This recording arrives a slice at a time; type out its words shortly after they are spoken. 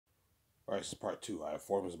Alright, this is part 2. I have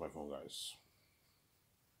 4 minutes on my phone, guys.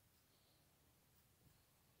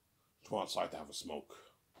 Just went outside to have a smoke.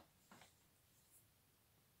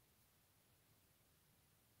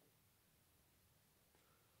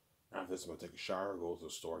 After this, I'm going to take a shower, go to the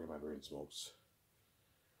store, get my brain smokes.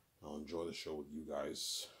 I'll enjoy the show with you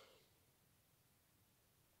guys.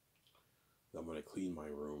 Then I'm going to clean my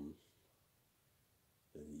room.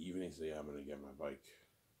 In the evening today, I'm going to get my bike.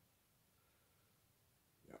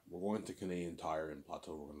 Yeah, we're going to Canadian Tire in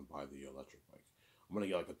Plateau. We're going to buy the electric bike. I'm going to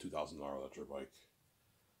get like a $2,000 electric bike.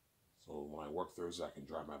 So when I work Thursday, I can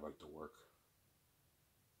drive my bike to work.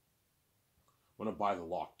 I'm going to buy the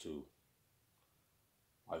lock too.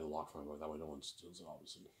 Buy the lock for my bike. That way no one steals it,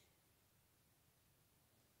 obviously.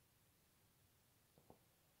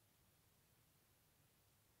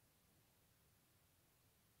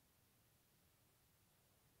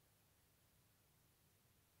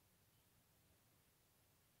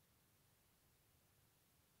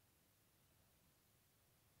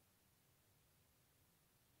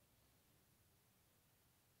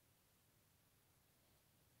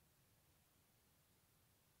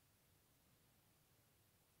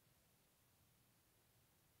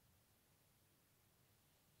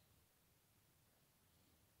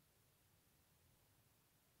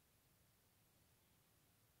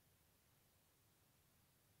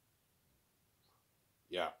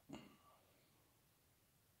 Yeah.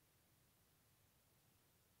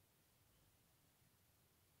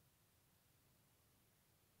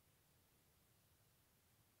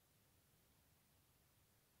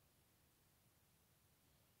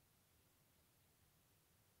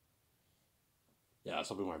 Yeah, that's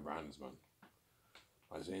something my brand is, man.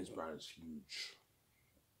 My Xanus brand is huge.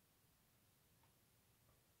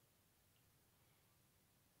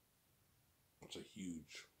 It's a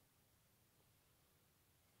huge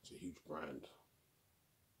brand.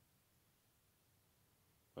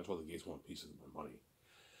 That's why the gays want a piece of my money.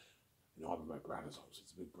 You know how big my brand is, obviously.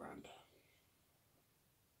 It's a big brand.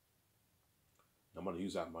 I'm going to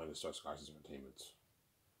use that money to start Xanus Entertainment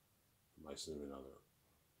for my significant other.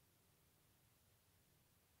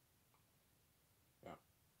 Yeah.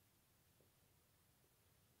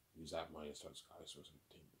 Use that money to start Xanus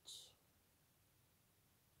Entertainment.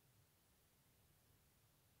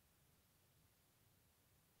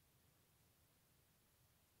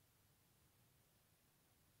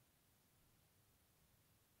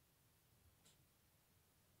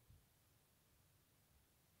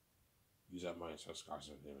 Use that money to start Xanus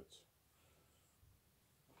Entertainment.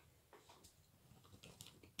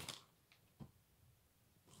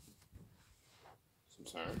 I'm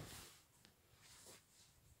sorry.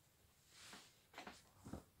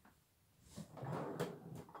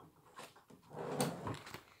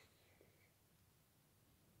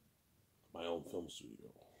 My own film studio.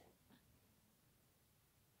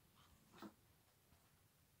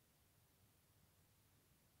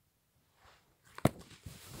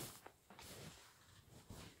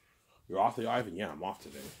 You're off today, Ivan? Yeah, I'm off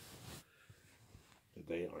today.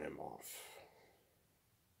 Today I am off.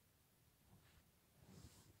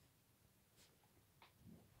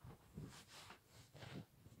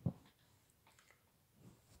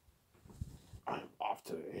 I'm off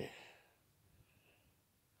today.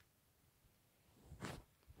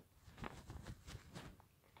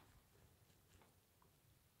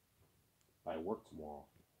 I work tomorrow.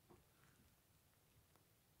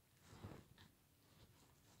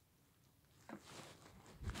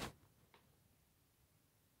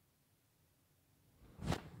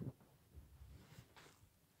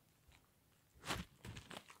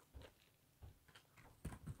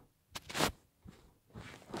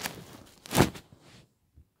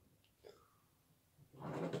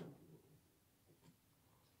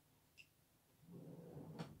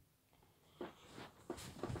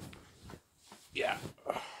 Yeah.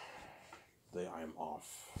 Today I am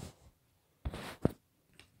off.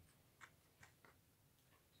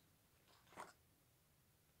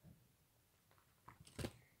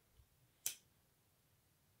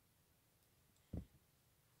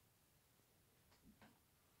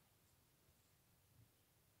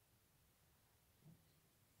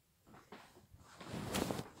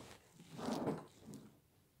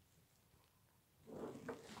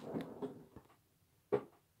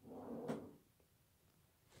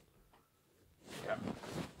 Yeah.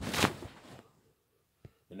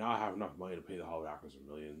 And now I have enough money to pay the Hollywood actors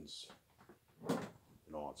for millions.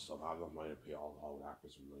 And all that stuff. I have enough money to pay all the Hollywood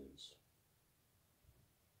actors for millions.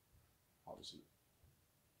 Obviously.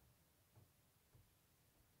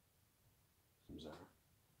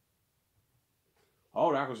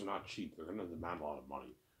 Hollywood actors are not cheap. They're going to demand a lot of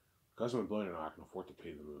money. Because I'm a billionaire, I can afford to pay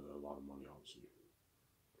them a lot of money, obviously.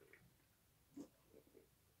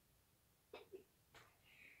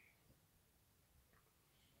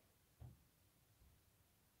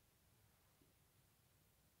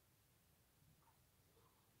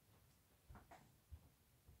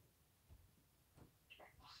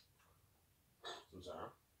 So, Sarah,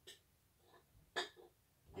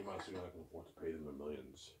 you might say I can afford to pay them the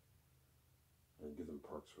millions and give them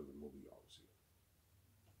perks for the movie, obviously.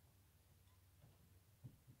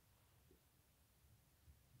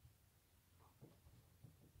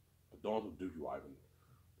 But don't let them dupe you, Ivan.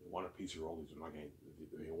 They want a piece of royalties. They're not getting.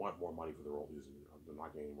 They want more money for the royalties, and they're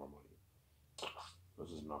not getting more money. This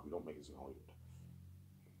is enough. We don't make this in Hollywood.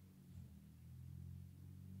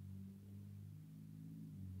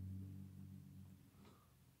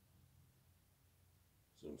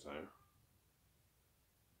 See what I'm saying?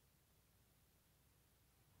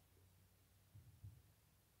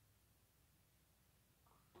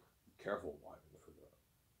 Be careful, Ivan,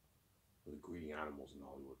 for the greedy animals in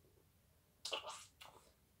Hollywood.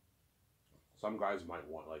 Some guys might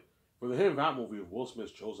want, like, for the hit that movie, if Will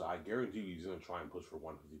Smith chose it, I guarantee you he's going to try and push for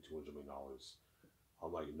 $150, $200 million.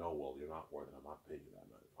 I'm like, no, Will, you're not worth it. I'm not paying you that,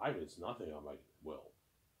 man. Ivan, it's nothing. I'm like, Will,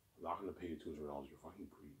 I'm not going to pay you $200. You're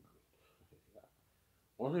fucking greedy, man. Yeah.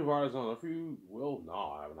 $150 not enough for you, Will?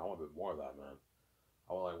 No, I want a bit more of that, man.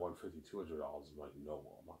 I want like $150, $200. I'm like, no,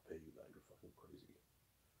 Will, I'm not paying you that. You're fucking crazy.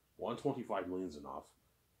 125 million is enough.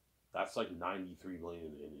 That's like 93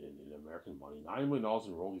 million in American money. $9 million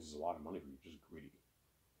in royalties is a lot of money for you. Just greedy.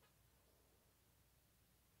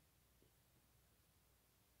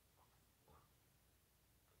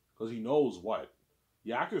 Because he knows what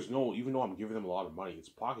the actors know. Even though I'm giving them a lot of money, it's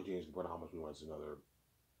pocket change compared to how much we want to another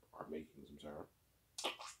are making. Some Sarah,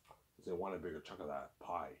 because they want a bigger chunk of that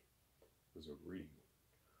pie. Because they're greedy.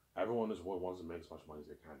 Everyone in this world wants to make as much money as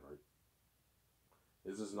they can, right?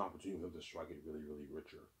 This is an opportunity for them to strike it really, really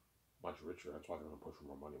richer. Much richer. That's why they're going to push for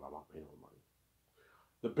more money, but I'm not paying more money.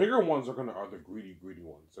 The bigger ones are the greedy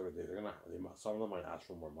ones. They're gonna. Some of them might ask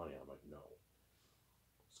for more money. I'm like, no.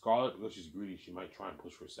 Scarlett, because she's greedy, she might try and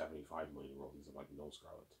push for 75 million royalties. I'm like, no,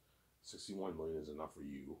 Scarlett. 61 million is enough for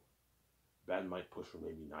you. Ben might push for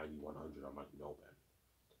maybe 90, 100. I'm like, no, Ben.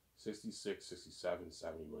 66, 67,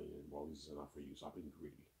 70 million in royalties is enough for you. Stop being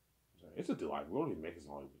greedy. It's a delight. We don't even make this in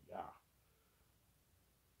Hollywood. Yeah.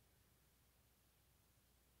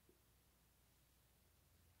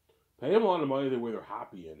 Pay them a lot of money the way they're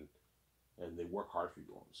happy and they work hard for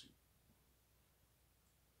you, obviously.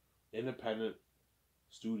 Independent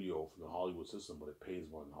studio from the Hollywood system, but it pays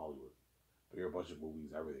more than Hollywood. Bigger budget movies,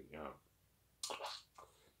 everything, yeah. So,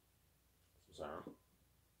 Sarah,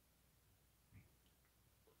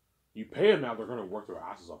 you pay them now, they're going to work their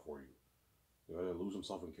asses off for you. They're going to lose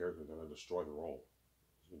themselves in character. They're going to destroy the role.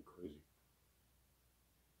 It's been crazy.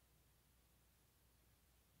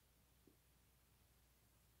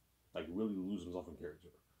 Like, really lose themselves in character.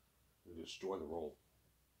 They destroy the role.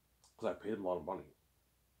 Because I paid them a lot of money.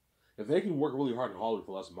 If they can work really hard in Hollywood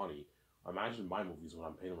for less money, imagine my movies when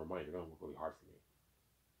I'm paying them more money. They're going to work really hard for me.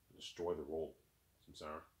 Destroy the role. Some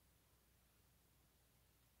Sarah.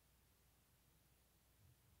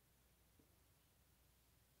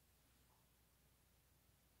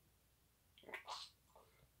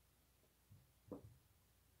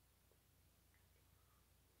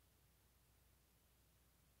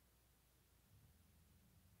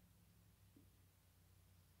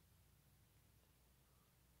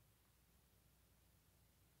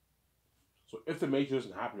 So if the Matrix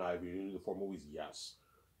doesn't happen, Ivy, you're going to do the 4 movies? Yes.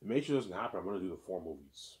 If the Matrix doesn't happen, I'm going to do the 4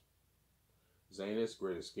 movies. Xanus,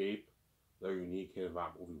 Great Escape, They're Unique, Hidden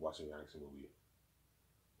Map movie, Western Gangster movie.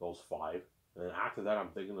 Those 5. And then after that, I'm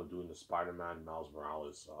thinking of doing the Spider-Man Miles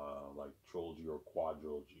Morales, like trilogy or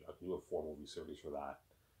quadrilogy. I can do a 4 movie series for that.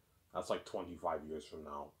 That's like 25 years from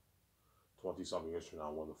now. 20-something years from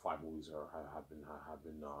now when the 5 movies have been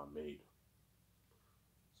made.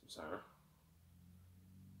 Some Sarah.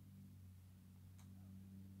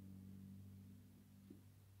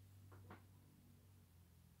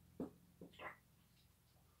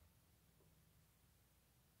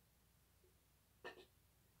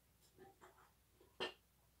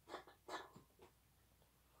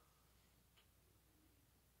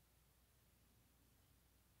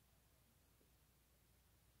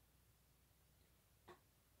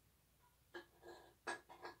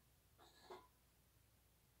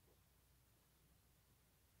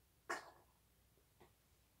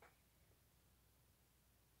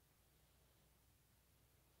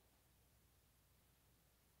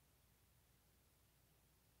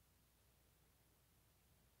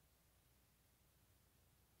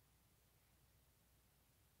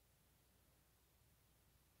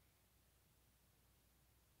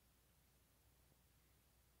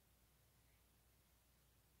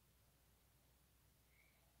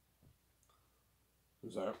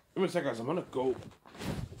 Who's that? Give me a second, guys. I'm gonna go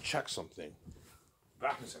check something.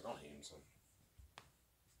 Back in a second. I'll hand him some.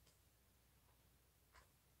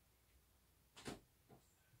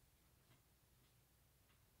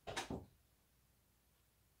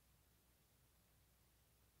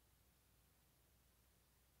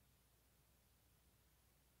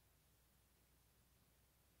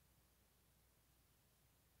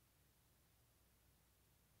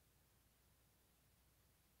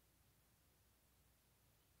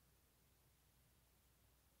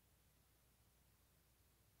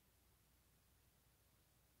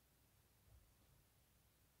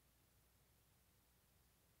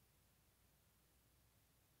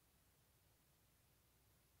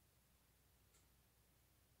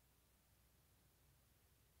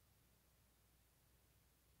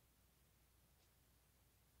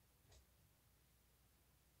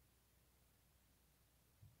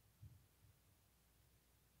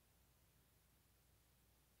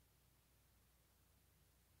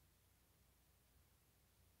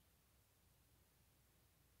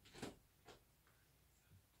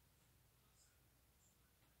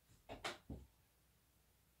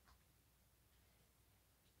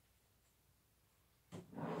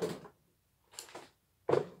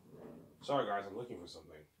 Sorry, guys. I'm looking for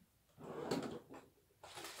something.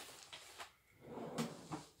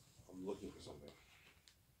 I'm looking for something.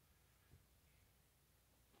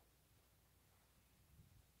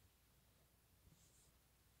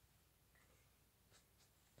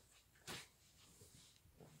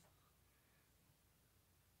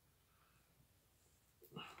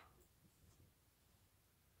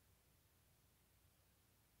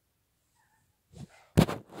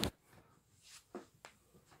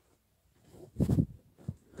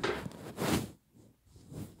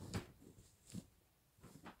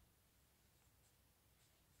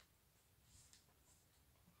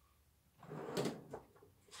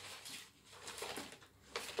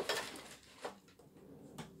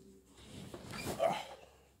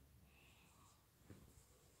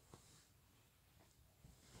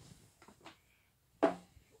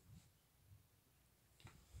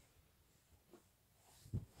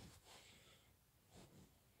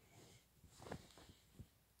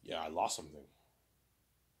 Yeah, I lost something.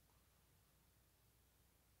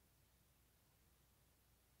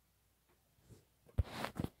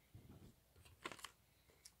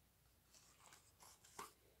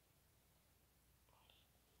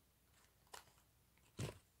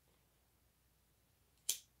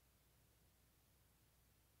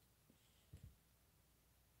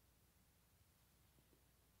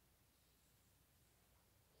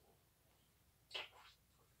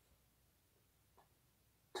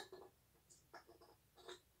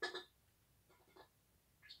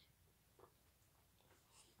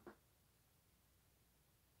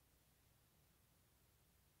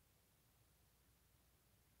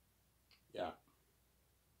 Yeah.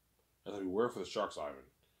 I thought we were for the Sharks Island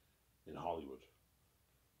in Hollywood.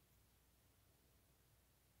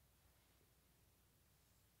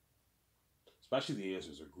 Especially the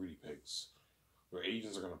ASers are greedy pigs. Their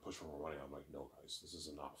agents are going to push for more money. I'm like, no, guys, this is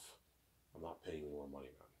enough. I'm not paying any more money,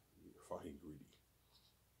 man. You're fucking greedy.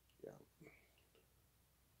 Yeah.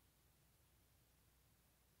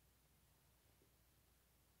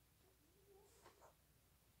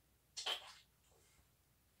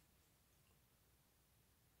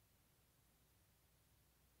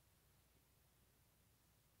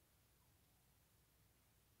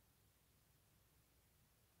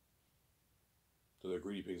 So they're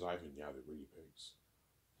greedy pigs, Ivan. Yeah, they're greedy pigs.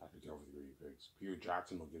 I have to be careful with the greedy pigs. Peter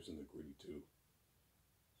Jackson, Mel Gibson, they're greedy too.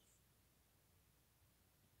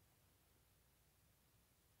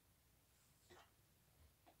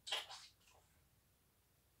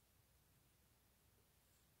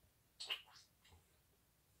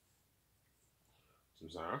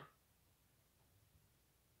 Samsara?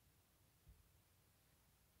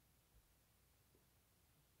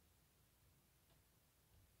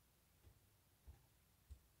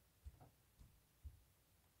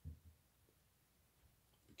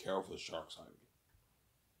 Be careful with the Sharks, Ivan.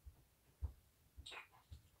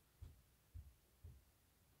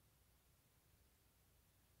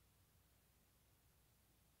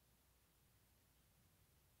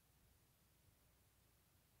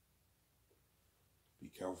 Be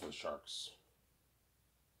careful with the Sharks.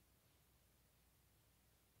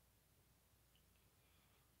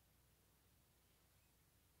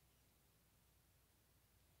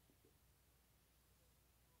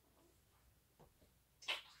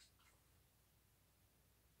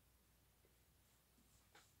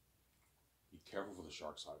 Be careful with the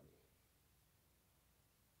Sharks, Ivan.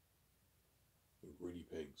 They're greedy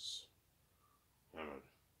pigs. Yeah, man.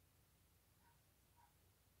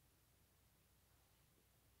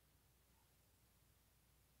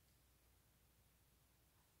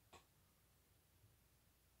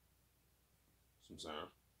 Some saying.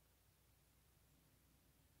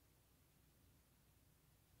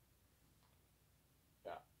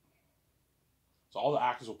 Yeah. So all the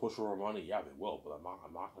actors will push for more money. Yeah, they will, but I'm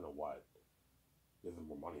not gonna what give them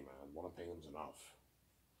more money, man. What I'm paying them is enough.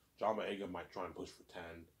 John Boyega might try and push for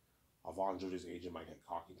 10. Avon George's agent might get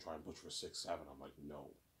cocky and try and push for 6, 7. I'm like, no,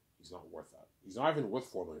 he's not worth that. He's not even worth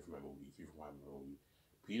 4 million for my movie, 3 for my movie.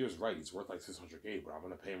 Peter's right. He's worth like 600K, but I'm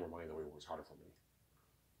gonna pay him more money the way he works harder for me.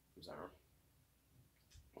 You know,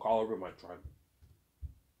 Carl Urban might try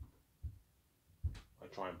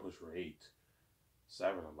and push for 8,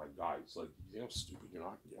 7. I'm like, guys, like, you think I'm stupid? You're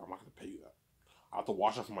not. I'm not gonna pay you that. I have to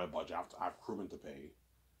watch it for my budget. I have crewmen to pay.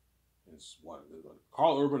 It's what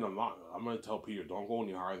Carl Urban. I'm gonna tell Peter, don't go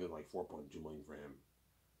any higher than like 4.2 million for him.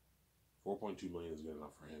 4.2 million is good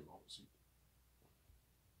enough for him, obviously.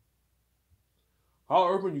 Carl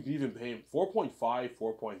Urban, you can even pay him 4.5, 4.3,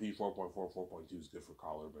 4.4, 4.2 is good for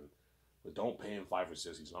Carl Urban, but don't pay him 5 or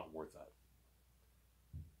 6. He's not worth that.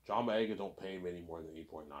 John Boyega, don't pay him any more than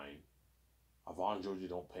 8.9. Avon Georgia,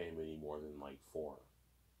 don't pay him any more than like 4.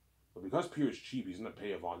 But because Pierre's cheap, he's gonna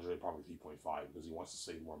pay Avon Georgia probably 3.5 because he wants to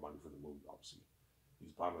save more money for the movie. Obviously,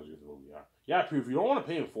 he's planning on doing the movie. Yeah, yeah. Pierre, if you don't want to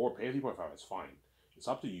pay him 4, pay 3.5. That's fine. It's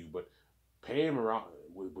up to you, but pay him around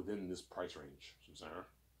within this price range. You know what I'm saying?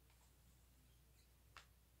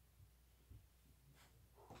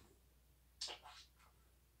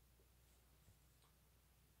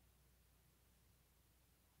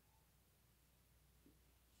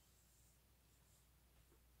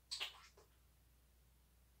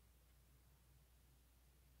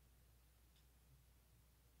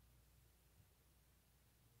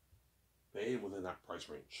 Pay him within that price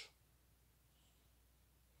range.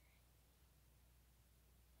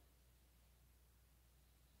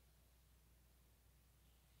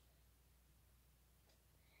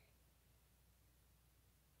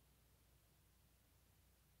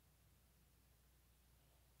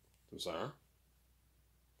 You know what I'm saying?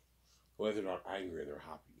 Whether they're not angry or they're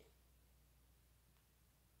happy.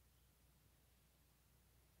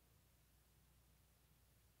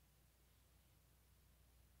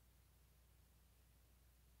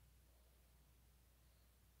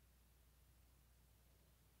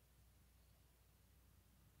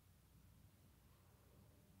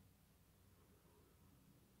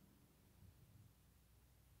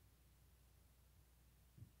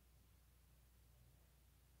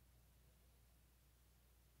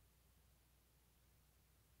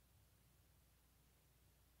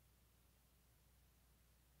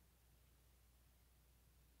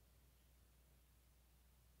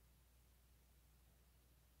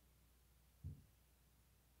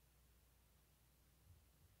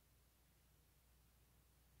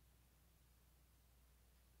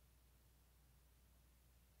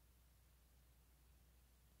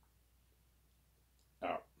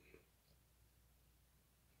 Yeah,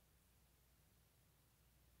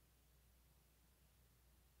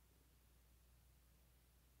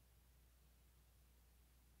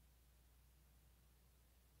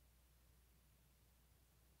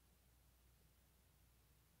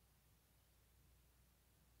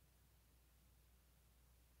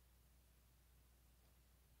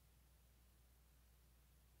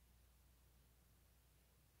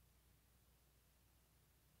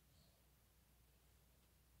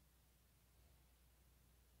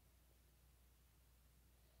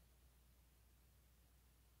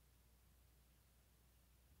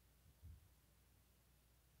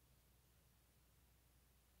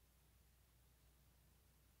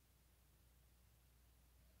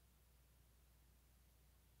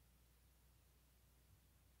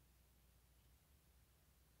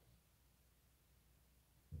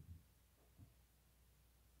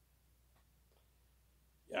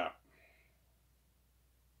 yeah.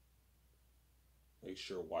 Make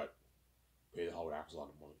sure what pay the Hollywood actors a lot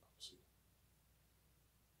of money. Obviously.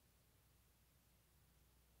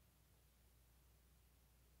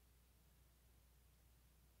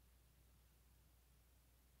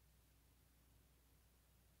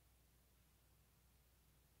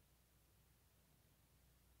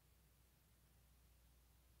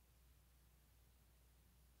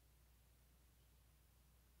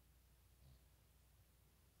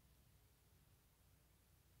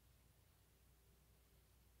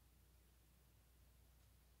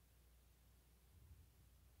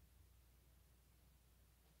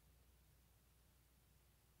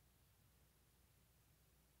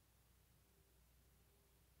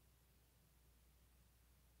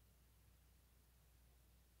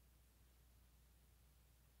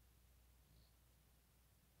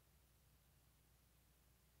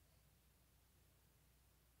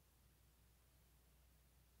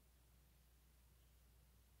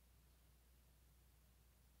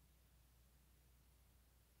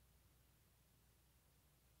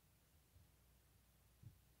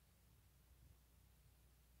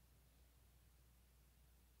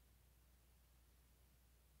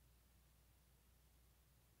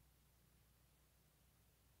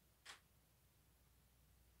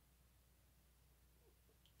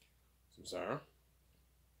 Sarah?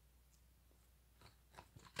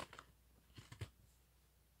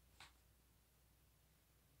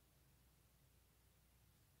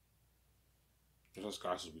 Those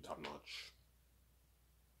guys will be top notch.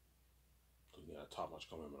 Yeah, top notch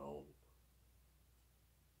coming on my own.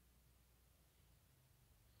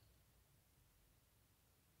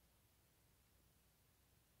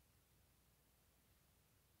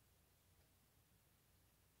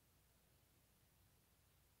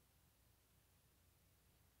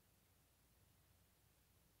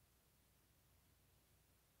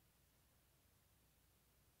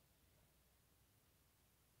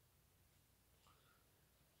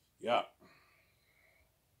 Yeah.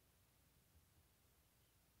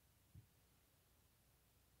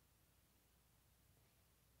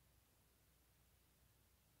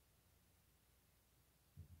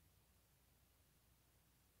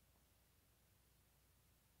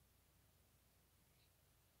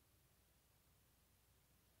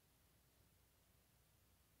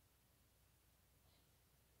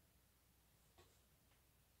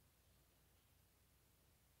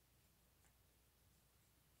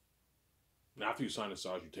 And after you sign the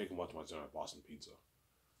stars, you take them out to my dinner at Boston Pizza.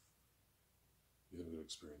 You have a good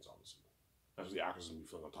experience, obviously. That's what the actors going to be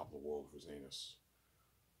feeling on top of the world for Xanus.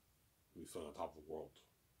 Be feeling on top of the world.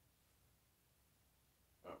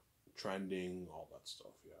 Trending, all that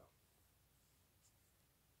stuff, yeah.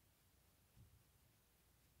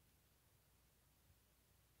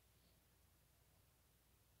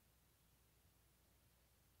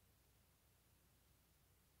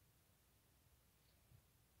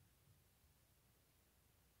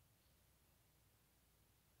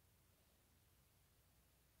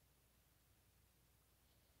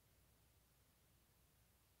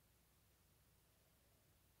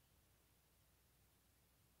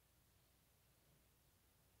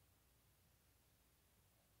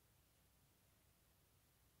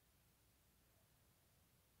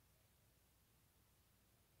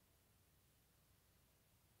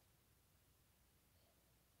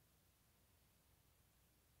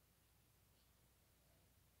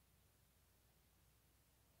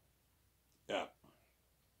 Yeah.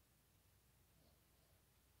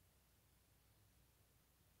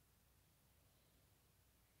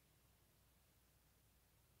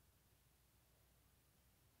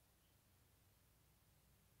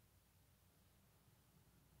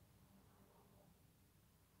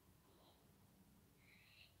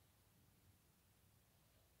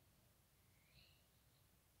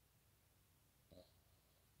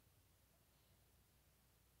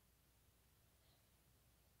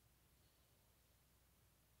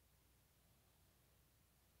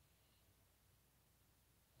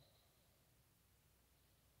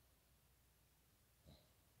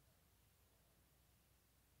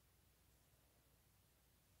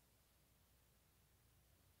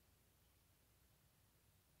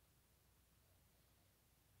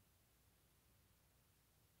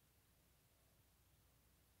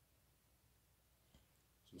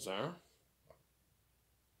 Some Sarah?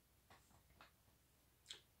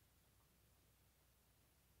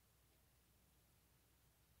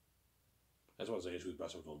 That's what Xanus was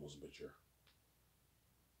best film was a picture.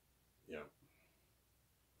 Yeah.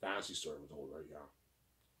 Fantasy story was told, right? Yeah.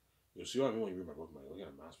 You'll see what I mean when you read my book, man. Look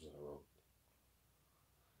at a masterpiece I wrote.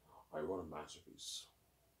 I wrote a masterpiece.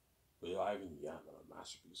 But I haven't yet, but a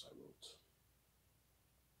masterpiece I wrote.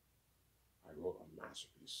 I wrote a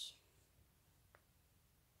masterpiece.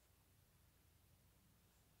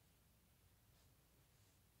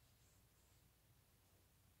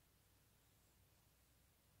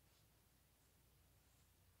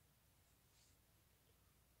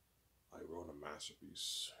 I wrote a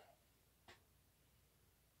masterpiece.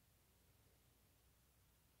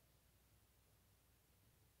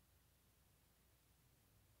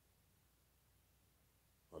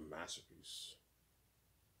 A masterpiece.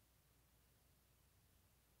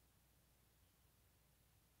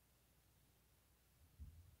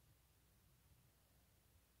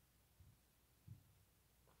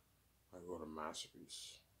 I wrote a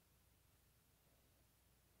masterpiece.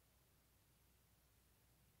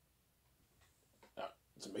 Yeah,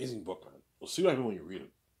 it's an amazing book, man. We'll see what happens when you read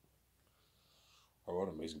it. I wrote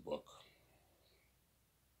an amazing book.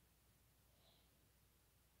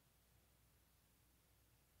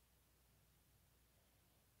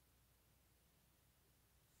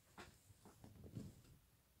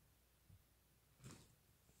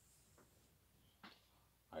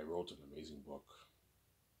 I wrote an amazing book.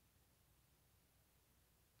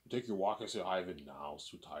 Take your walk. I say Ivan now. It's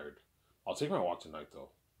too tired. I'll take my walk tonight though.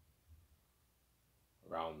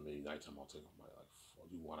 Around maybe nighttime, I'll take my life. I'll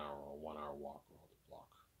do 1 hour or 1 hour walk around the block.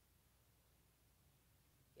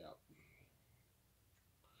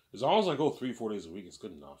 As long as I go 3-4 days a week, it's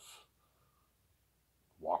good enough.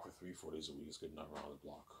 Walk for 3-4 days a week is good enough around the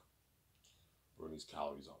block. Burn these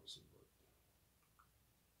calories, obviously. But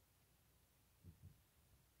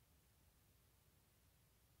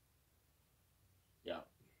yeah.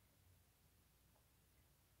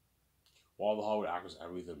 While the Hollywood actors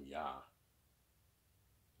envy them, yeah.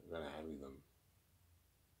 They're gonna envy them.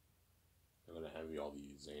 They're gonna envy all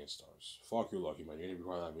these Xanus stars. Fuck, you're lucky, man. You're gonna be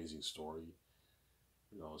part of that amazing story.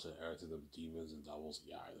 You know, it's an heir to the demons and devils.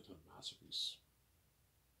 Yeah, it's a masterpiece.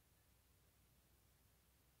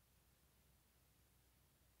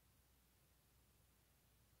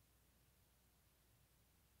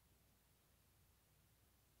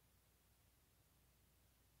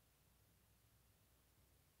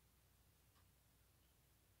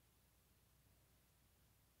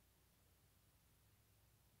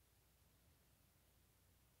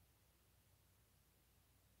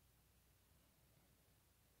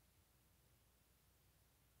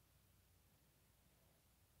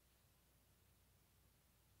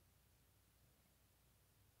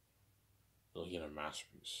 Looking at a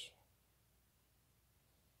masterpiece.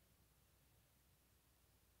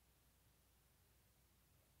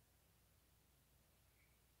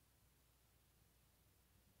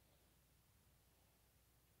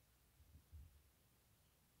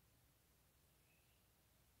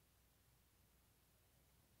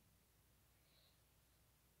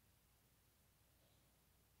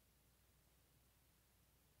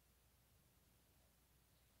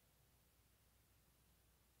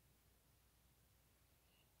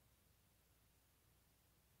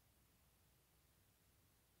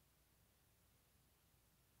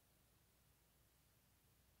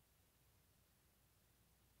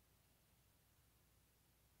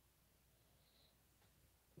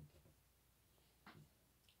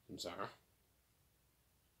 I'm sorry.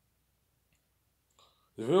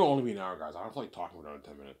 The video will only be an hour, guys. I don't feel like talking for another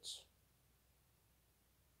 10 minutes.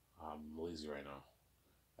 I'm lazy right now.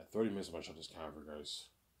 At 30 minutes, I'm gonna shut this camera, guys.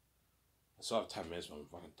 I still have 10 minutes, but I'm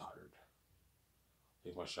fucking tired.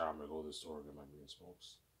 Take my shower, I'm gonna go to the store, get my green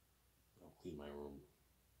smokes. I'll clean my room.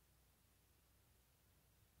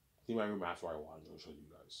 Clean my room after I watch. I'll show you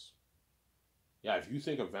guys. Yeah, if you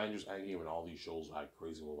think Avengers Endgame and all these shows had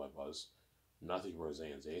crazy worldwide buzz, nothing for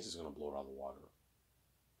Xanus. Xanus is gonna blow it out of the water.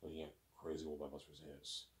 Looking at crazy worldwide buzz for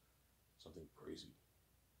Xanus. Something crazy.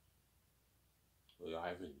 Really,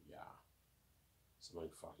 Ivan, yeah. Something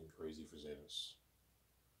fucking crazy for Xanus.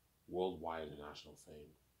 Worldwide international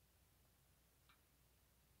fame.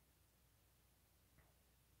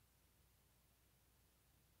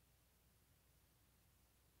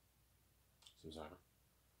 Samsara.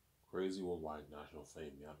 Crazy worldwide national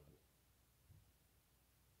fame, yeah, man.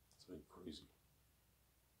 Something crazy.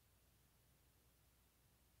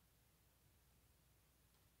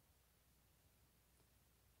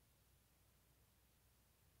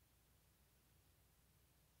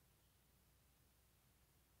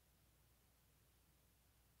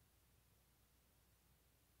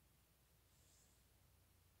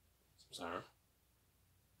 Samsara.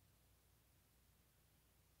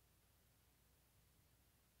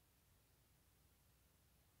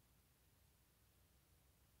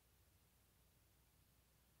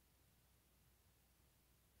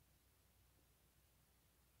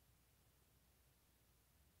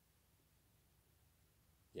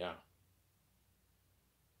 Yeah.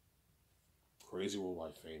 Crazy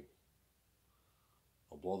worldwide fame.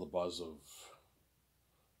 I'll blow the buzz of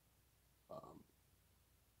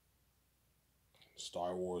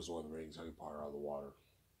Star Wars or the Rings, Harry Potter out of the water.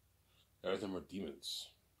 Everything are demons.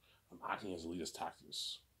 I'm acting as elitist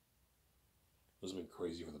tactics. This has been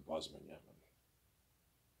crazy for the buzz, man. Yeah, man.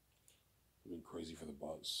 It's been crazy for the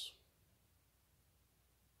buzz.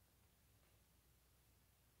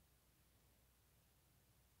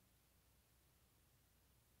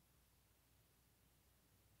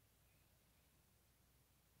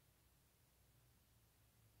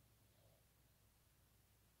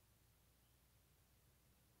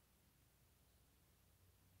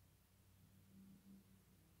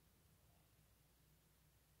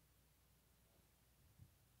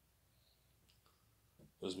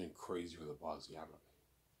 This has been crazy for the buzz, yeah, man.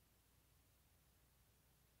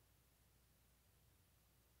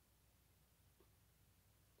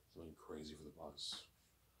 It's been crazy for the buzz.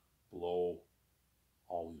 Blow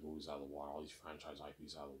all these movies out of the water, all these franchise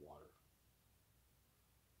IPs out of the water.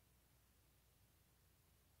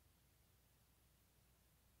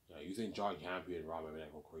 Yeah, you think John Campy and Rob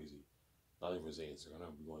Eminem go crazy? Nothing for Xanus. They're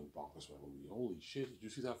gonna be going bonkers for that movie. Holy shit! Did you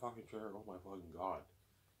see that fucking trailer? Oh my fucking god!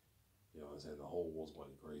 You know, I said the whole world's going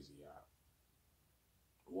crazy. Yeah.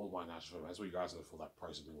 worldwide national fame. That's what you guys are for that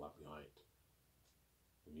price of being left behind.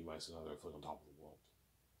 And you might see another flick on top of the world.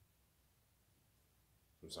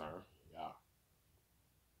 I'm sorry. Yeah.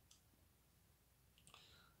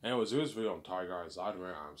 Anyways, here's this video. I'm tired, guys. I'm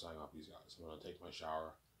signing off these guys. I'm gonna take my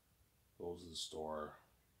shower, go to the store,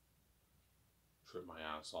 trip my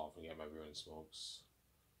ass off, and get my beer and smokes.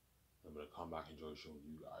 I'm gonna come back and enjoy the show with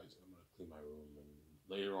you guys. I'm gonna clean my room, and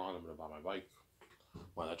later on, I'm gonna buy my bike,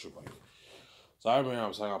 my electric bike. So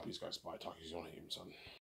I'm signing off these guys. Bye. Talk to you soon, son.